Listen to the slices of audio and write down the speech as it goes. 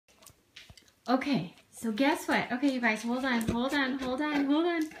Okay, so guess what? Okay, you guys, hold on.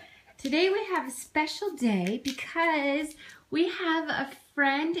 Today we have a special day because we have a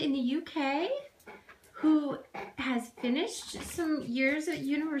friend in the UK who has finished some years at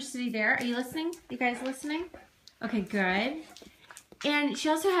university there. Are you listening? You guys listening? Okay, good. And she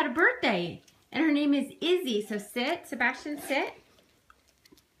also had a birthday, and her name is Issy. So sit, Sebastian, sit.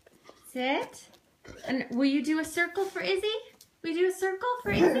 Sit. And will you do a circle for Issy? Will you do a circle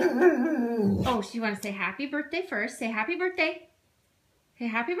for Issy? Oh, you want to say happy birthday first. Say happy birthday. Say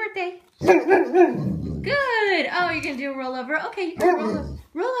happy birthday. Good. Oh, you're going to do a rollover. Okay, you can roll over.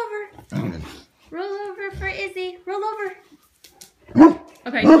 Roll over. Roll over for Issy. Roll over.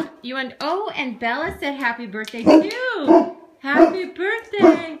 Okay, you want, oh, and Bella said happy birthday too. Happy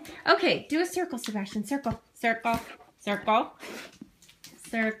birthday. Okay, do a circle, Sebastian. Circle. Circle. Circle.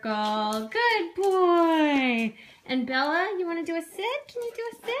 Circle. Good boy. And Bella, you want to do a sit? Can you do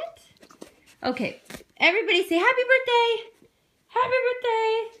a sit? Okay. Everybody say happy birthday. Happy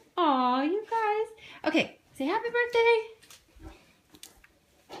birthday. Aw, you guys. Okay. Say happy birthday.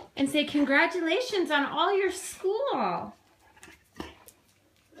 And say congratulations on all your school.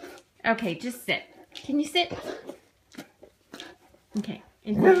 Okay, just sit. Can you sit? Okay.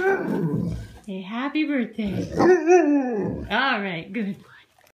 And say happy birthday. All right, good.